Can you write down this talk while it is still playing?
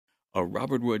A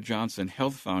Robert Wood Johnson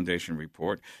Health Foundation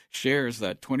report shares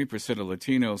that 20% of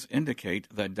Latinos indicate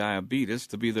that diabetes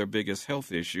to be their biggest health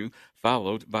issue,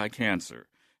 followed by cancer.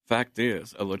 Fact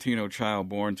is, a Latino child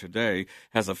born today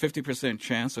has a 50%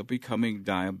 chance of becoming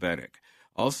diabetic.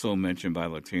 Also mentioned by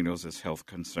Latinos as health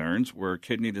concerns were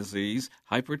kidney disease,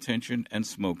 hypertension, and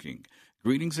smoking.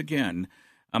 Greetings again.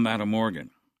 I'm Adam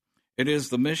Morgan. It is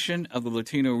the mission of the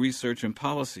Latino Research and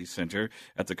Policy Center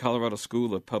at the Colorado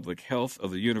School of Public Health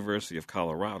of the University of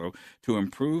Colorado to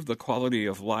improve the quality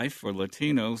of life for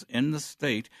Latinos in the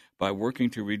state by working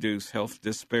to reduce health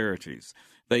disparities.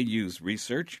 They use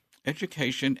research,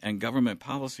 education, and government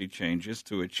policy changes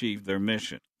to achieve their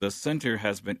mission. The center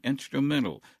has been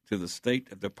instrumental to the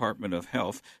State Department of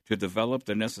Health to develop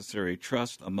the necessary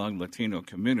trust among Latino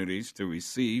communities to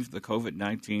receive the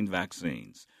COVID-19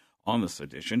 vaccines. On this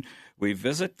edition, we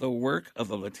visit the work of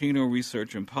the Latino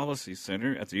Research and Policy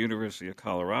Center at the University of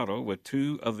Colorado with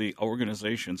two of the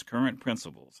organization's current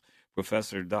principals,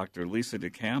 Professor Dr. Lisa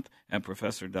DeCamp and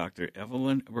Professor Dr.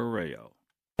 Evelyn Barrero.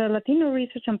 The Latino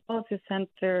Research and Policy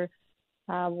Center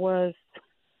started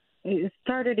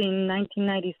in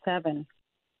 1997,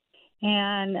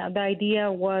 and the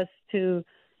idea was to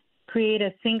create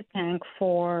a think tank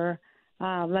for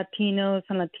Latinos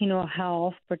and Latino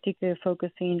health, particularly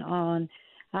focusing on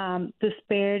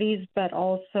disparities, but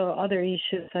also other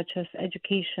issues such as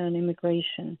education and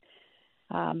immigration.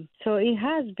 So it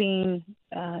has been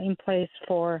in place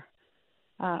for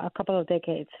a couple of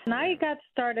decades. And I got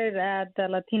started at the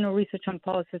Latino Research and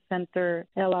Policy Center,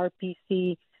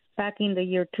 LRPC, back in the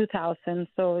year 2000,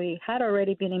 so it had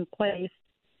already been in place.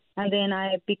 And then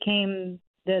I became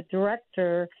the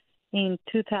director in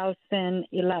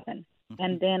 2011.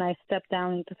 And then I stepped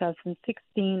down in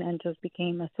 2016 and just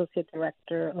became associate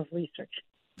director of research.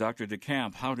 Dr.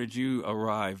 DeCamp, how did you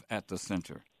arrive at the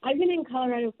center? I've been in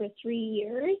Colorado for 3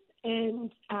 years,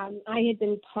 and I had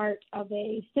been part of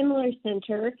a similar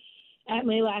center at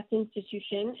my last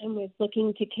institution and was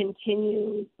looking to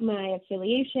continue my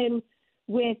affiliation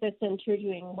with a center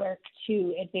doing work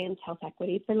to advance health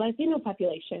equity for Latino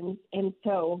populations. And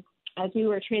so as we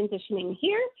were transitioning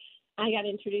here, I got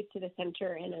introduced to the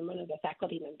center, and I'm one of the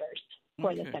faculty members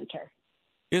for the center.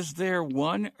 Is there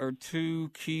one or two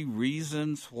key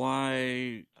reasons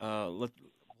why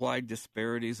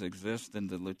disparities exist in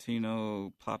the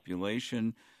Latino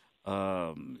population?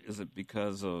 Is it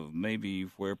because of maybe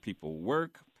where people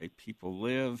work, people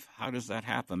live? How does that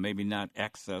happen? Maybe not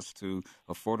access to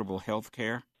affordable health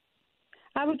care?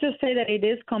 I would just say that it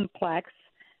is complex.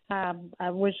 I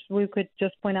wish we could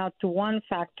just point out to one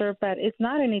factor, but it's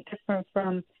not any different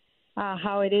from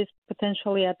how it is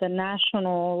potentially at the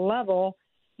national level,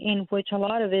 in which a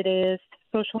lot of it is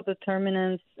social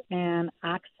determinants and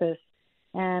access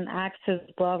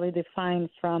broadly defined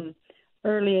from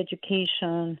early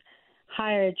education,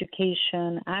 higher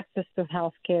education, access to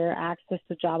health care, access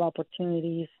to job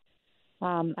opportunities,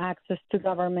 access to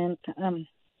government.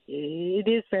 It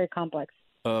is very complex.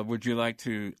 Would you like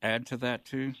to add to that,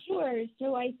 too? Sure.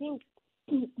 So I think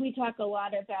we talk a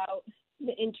lot about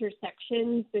the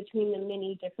intersections between the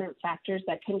many different factors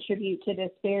that contribute to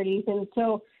disparities. And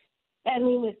so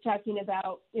Eileen was talking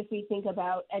about, if we think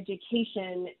about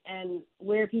education and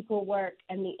where people work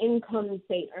and the incomes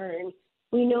they earn,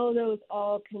 we know those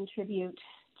all contribute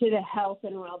to the health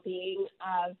and well-being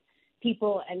of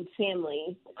people and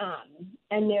families.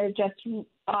 And there just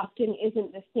often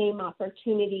isn't the same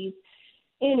opportunities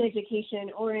in education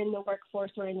or in the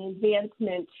workforce or in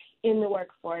advancement in the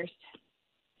workforce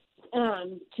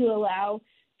to allow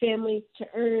families to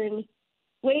earn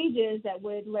wages that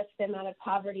would lift them out of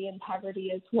poverty, and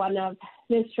poverty is one of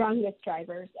the strongest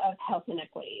drivers of health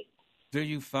inequity. Do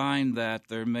you find that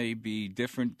there may be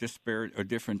different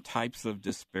types of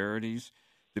disparities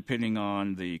depending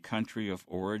on the country of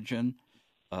origin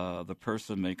the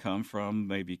person may come from,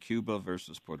 maybe Cuba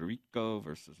versus Puerto Rico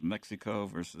versus Mexico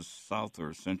versus South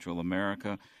or Central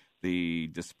America? The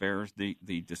disparity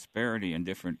in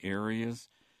different areas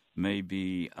may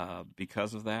be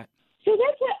because of that? So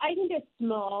that's, I think, a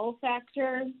small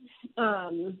factor,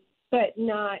 but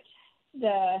not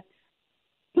the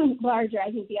larger.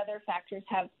 I think the other factors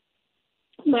have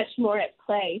much more at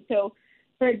play. So,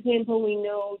 for example, we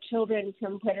know children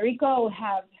from Puerto Rico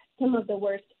have some of the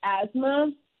worst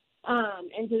asthma,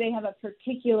 and so they have a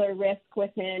particular risk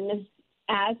within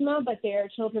asthma, but there are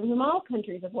children from all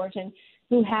countries of origin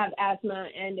who have asthma,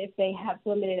 and if they have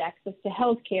limited access to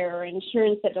health care or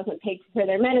insurance that doesn't pay for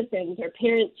their medicines, or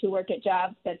parents who work at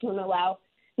jobs that don't allow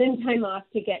them time off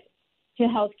to get to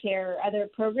health care or other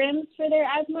programs for their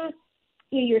asthma,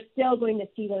 you're still going to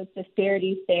see those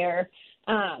disparities there.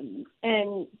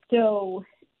 And so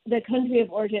the country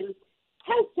of origin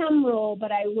has some role,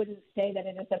 but I wouldn't say that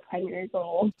it is a primary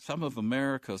role. Some of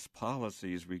America's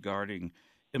policies regarding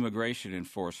immigration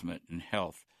enforcement and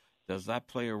health, does that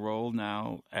play a role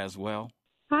now as well?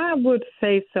 I would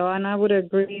say so, and I would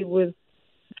agree with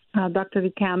Dr.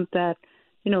 DeCamp that,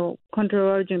 country of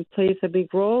origin plays a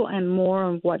big role, and more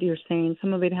on what you're saying.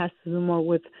 Some of it has to do more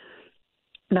with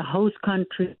the host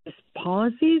country's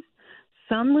policies,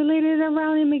 some related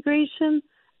around immigration,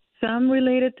 some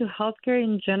related to healthcare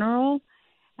in general.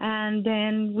 And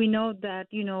then we know that,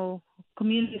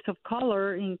 communities of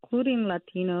color, including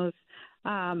Latinos,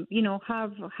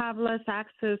 have less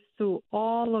access to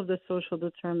all of the social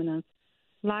determinants.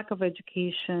 Lack of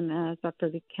education, as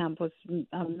Dr. DeCamp was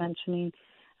mentioning,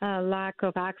 lack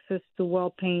of access to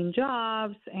well-paying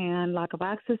jobs, and lack of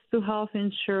access to health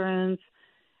insurance.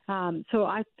 So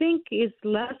I think it's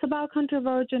less about country of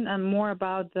origin and more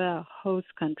about the host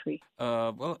country.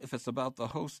 Well, if it's about the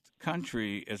host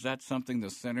country, is that something the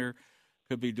center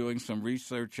could be doing some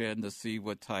research in to see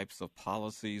what types of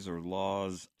policies or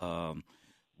laws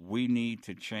we need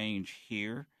to change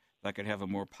here that could have a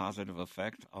more positive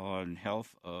effect on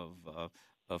health of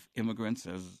immigrants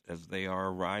as they are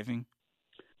arriving?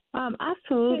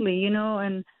 Absolutely,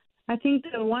 and I think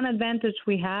the one advantage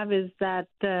we have is that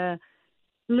the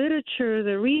literature,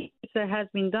 the research that has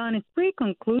been done is pretty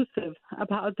conclusive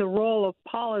about the role of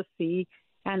policy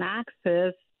and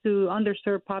access to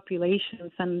underserved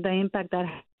populations and the impact that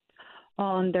has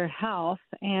on their health.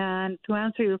 And to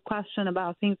answer your question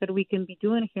about things that we can be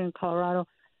doing here in Colorado,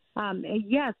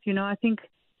 yes, I think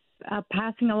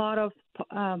passing a lot of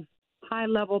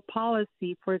high-level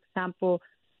policy, for example,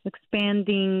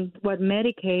 expanding what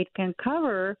Medicaid can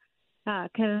cover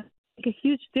can make a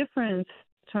huge difference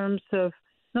in terms of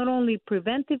not only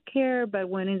preventive care, but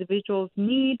when individuals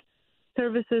need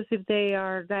services, if they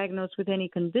are diagnosed with any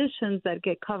conditions that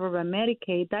get covered by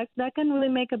Medicaid, that can really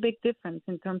make a big difference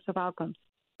in terms of outcomes.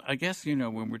 I guess,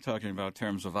 when we're talking about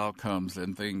terms of outcomes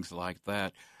and things like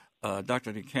that,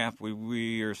 Dr. DeCamp,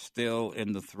 we are still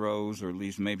in the throes, or at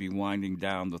least maybe winding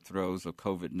down the throes of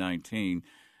COVID-19.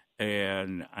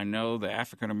 And I know the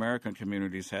African-American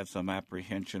communities had some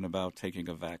apprehension about taking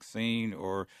a vaccine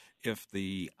or if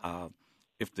the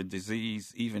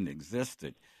disease even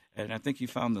existed. And I think you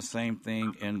found the same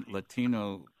thing in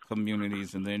Latino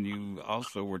communities, and then you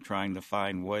also were trying to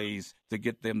find ways to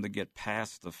get them to get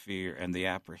past the fear and the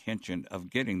apprehension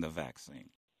of getting the vaccine.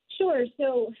 Sure.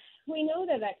 So we know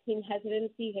that vaccine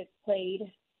hesitancy has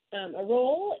played a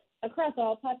role across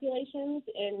all populations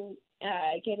in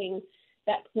getting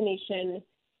vaccination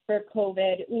for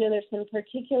COVID. We know there's some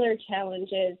particular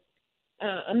challenges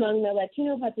among the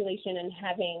Latino population and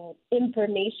having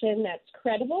information that's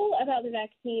credible about the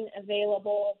vaccine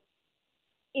available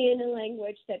in a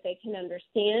language that they can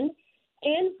understand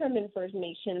and from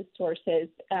information sources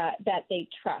that they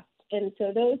trust. And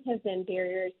so those have been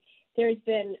barriers. There's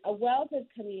been a wealth of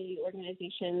community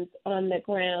organizations on the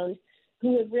ground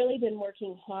who have really been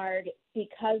working hard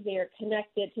because they are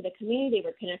connected to the community. They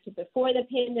were connected before the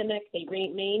pandemic. They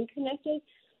remain connected,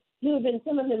 who have been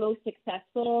some of the most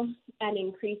successful at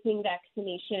increasing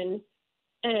vaccination.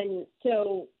 And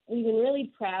so we've been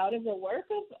really proud of the work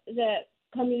of the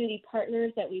community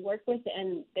partners that we work with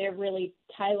and their really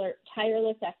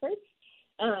tireless efforts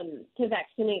to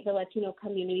vaccinate the Latino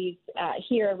communities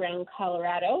here around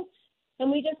Colorado. And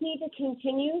we just need to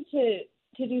continue to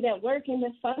do that work and to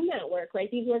fund that work, right?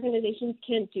 These organizations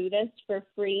can't do this for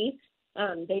free.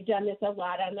 They've done this a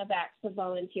lot on the backs of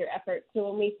volunteer efforts. So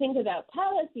when we think about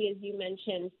policy, as you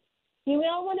mentioned, we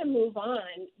all want to move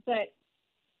on, but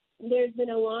there's been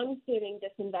a long-standing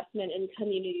disinvestment in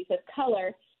communities of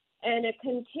color and a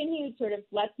continued sort of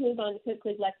let's move on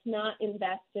quickly, let's not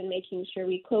invest in making sure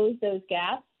we close those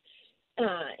gaps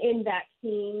in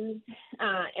vaccines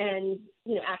and,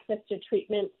 access to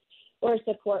treatment or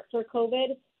support for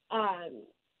COVID.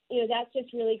 That's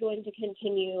just really going to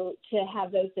continue to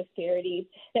have those disparities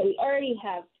that we already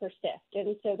have persist.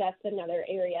 And so that's another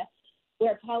area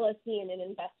where policy and an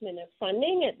investment of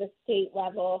funding at the state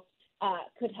level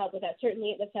could help with that,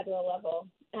 certainly at the federal level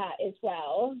as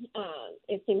well.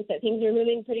 It seems that things are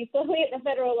moving pretty slowly at the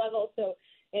federal level, so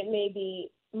it may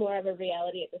be more of a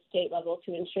reality at the state level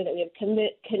to ensure that we have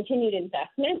continued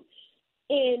investment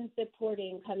in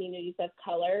supporting communities of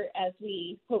color as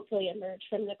we hopefully emerge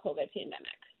from the COVID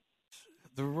pandemic.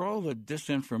 The role of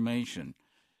disinformation.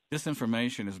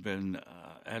 Disinformation has been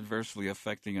adversely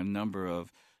affecting a number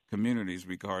of communities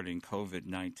regarding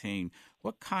COVID-19.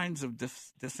 What kinds of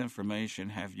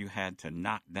disinformation have you had to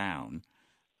knock down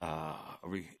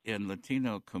in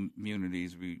Latino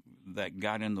communities that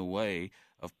got in the way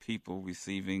of people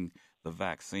receiving the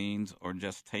vaccines or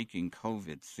just taking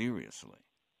COVID seriously?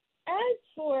 As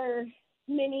for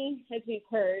many, as we've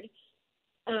heard,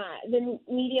 the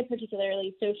media,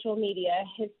 particularly social media,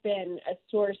 has been a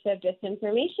source of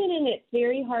disinformation, and it's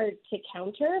very hard to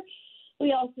counter.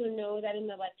 We also know that in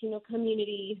the Latino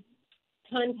community,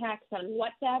 contacts on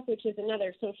WhatsApp, which is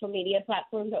another social media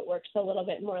platform that works a little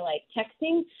bit more like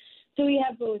texting. So we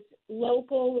have both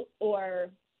local or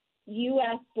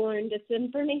U.S.-born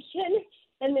disinformation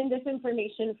and then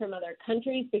disinformation from other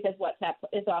countries, because WhatsApp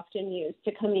is often used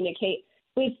to communicate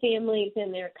with families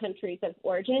in their countries of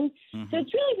origin. So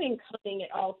it's really been coming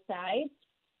at all sides.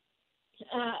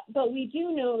 But we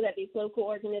do know that these local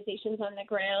organizations on the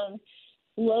ground,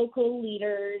 local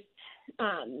leaders,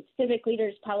 civic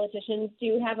leaders, politicians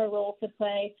do have a role to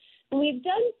play. And we've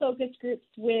done focus groups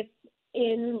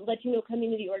in Latino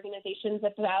community organizations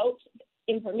about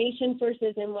information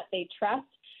sources and what they trust.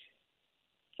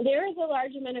 There is a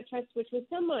large amount of trust, which was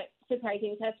somewhat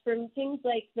surprising to us, from things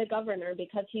like the governor,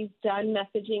 because he's done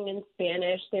messaging in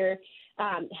Spanish. There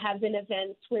have been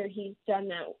events where he's done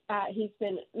that. He's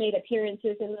been made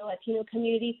appearances in the Latino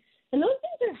community, and those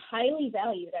things are highly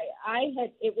valued.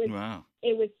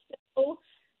 It was so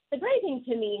surprising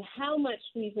to me how much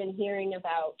we've been hearing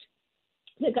about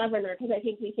the governor, because I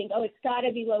think we think, oh, it's got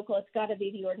to be local, it's got to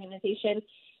be the organization.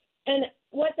 And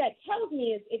what that tells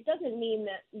me is it doesn't mean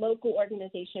that local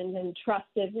organizations and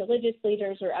trusted religious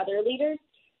leaders or other leaders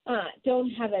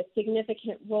don't have a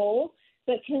significant role,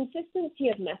 but consistency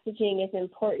of messaging is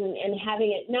important, and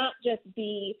having it not just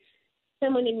be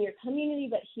someone in your community,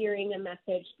 but hearing a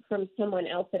message from someone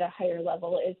else at a higher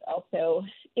level is also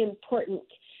important.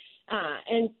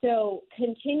 And so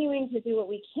continuing to do what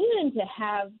we can to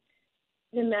have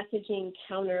the messaging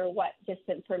counter what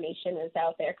disinformation is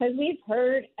out there. Because we've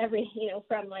heard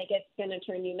from like it's going to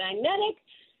turn you magnetic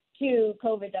to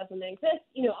COVID doesn't exist,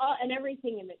 and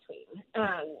everything in between.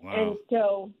 Wow. And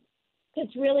so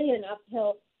it's really an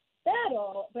uphill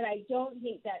battle, but I don't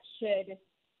think that should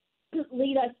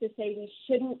lead us to say we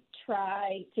shouldn't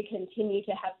try to continue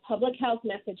to have public health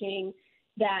messaging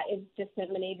that is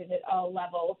disseminated at all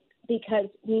levels, because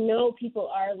we know people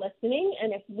are listening,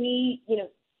 and if we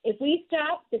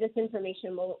stop, the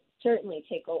disinformation will certainly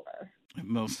take over. It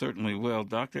most certainly will.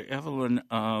 Dr. Evelyn,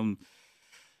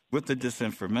 with the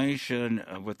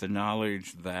disinformation, with the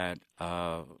knowledge that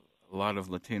a lot of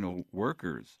Latino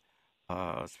workers,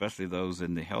 especially those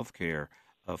in the healthcare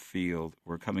field,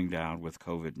 were coming down with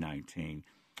COVID-19,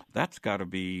 that's got to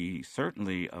be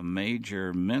certainly a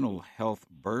major mental health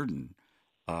burden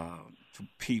to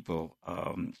people.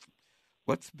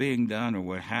 What's being done, or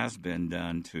what has been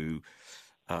done, to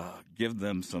give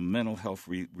them some mental health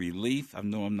relief? I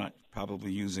know I'm not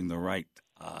probably using the right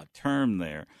term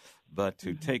there, but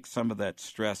to take some of that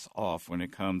stress off when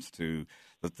it comes to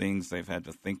the things they've had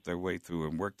to think their way through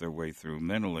and work their way through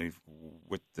mentally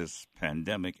with this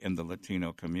pandemic in the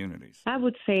Latino communities. I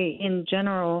would say in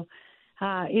general,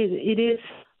 it is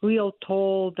real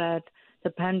toll that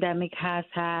the pandemic has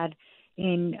had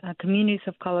in communities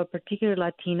of color, particularly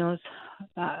Latinos.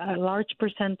 A large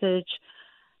percentage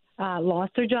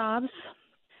lost their jobs,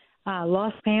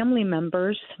 lost family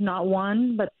members, not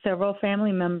one, but several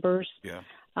family members. Yeah.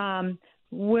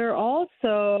 We're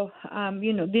also,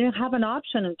 didn't have an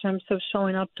option in terms of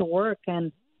showing up to work and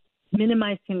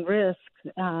minimizing risk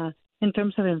in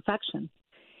terms of infection.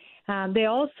 They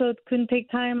also couldn't take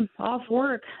time off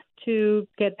work to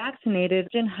get vaccinated,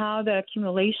 and how the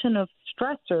accumulation of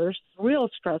stressors, real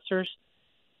stressors,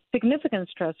 significant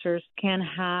stressors, can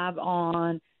have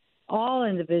on all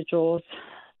individuals,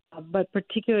 but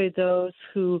particularly those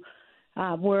who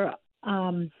were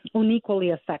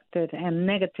unequally affected and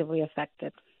negatively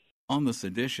affected. On this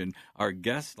edition, our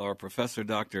guests are Professor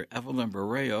Dr. Evelyn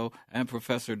Barreo and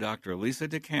Professor Dr. Lisa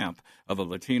DeCamp of the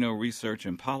Latino Research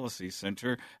and Policy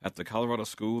Center at the Colorado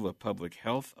School of Public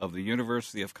Health of the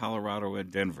University of Colorado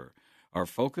at Denver. Our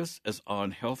focus is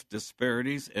on health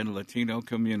disparities in Latino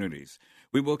communities.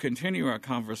 We will continue our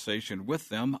conversation with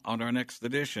them on our next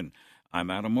edition. I'm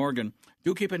Adam Morgan.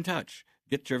 Do keep in touch.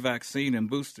 Get your vaccine and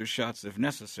booster shots if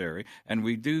necessary, and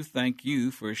we do thank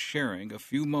you for sharing a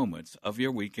few moments of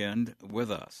your weekend with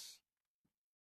us.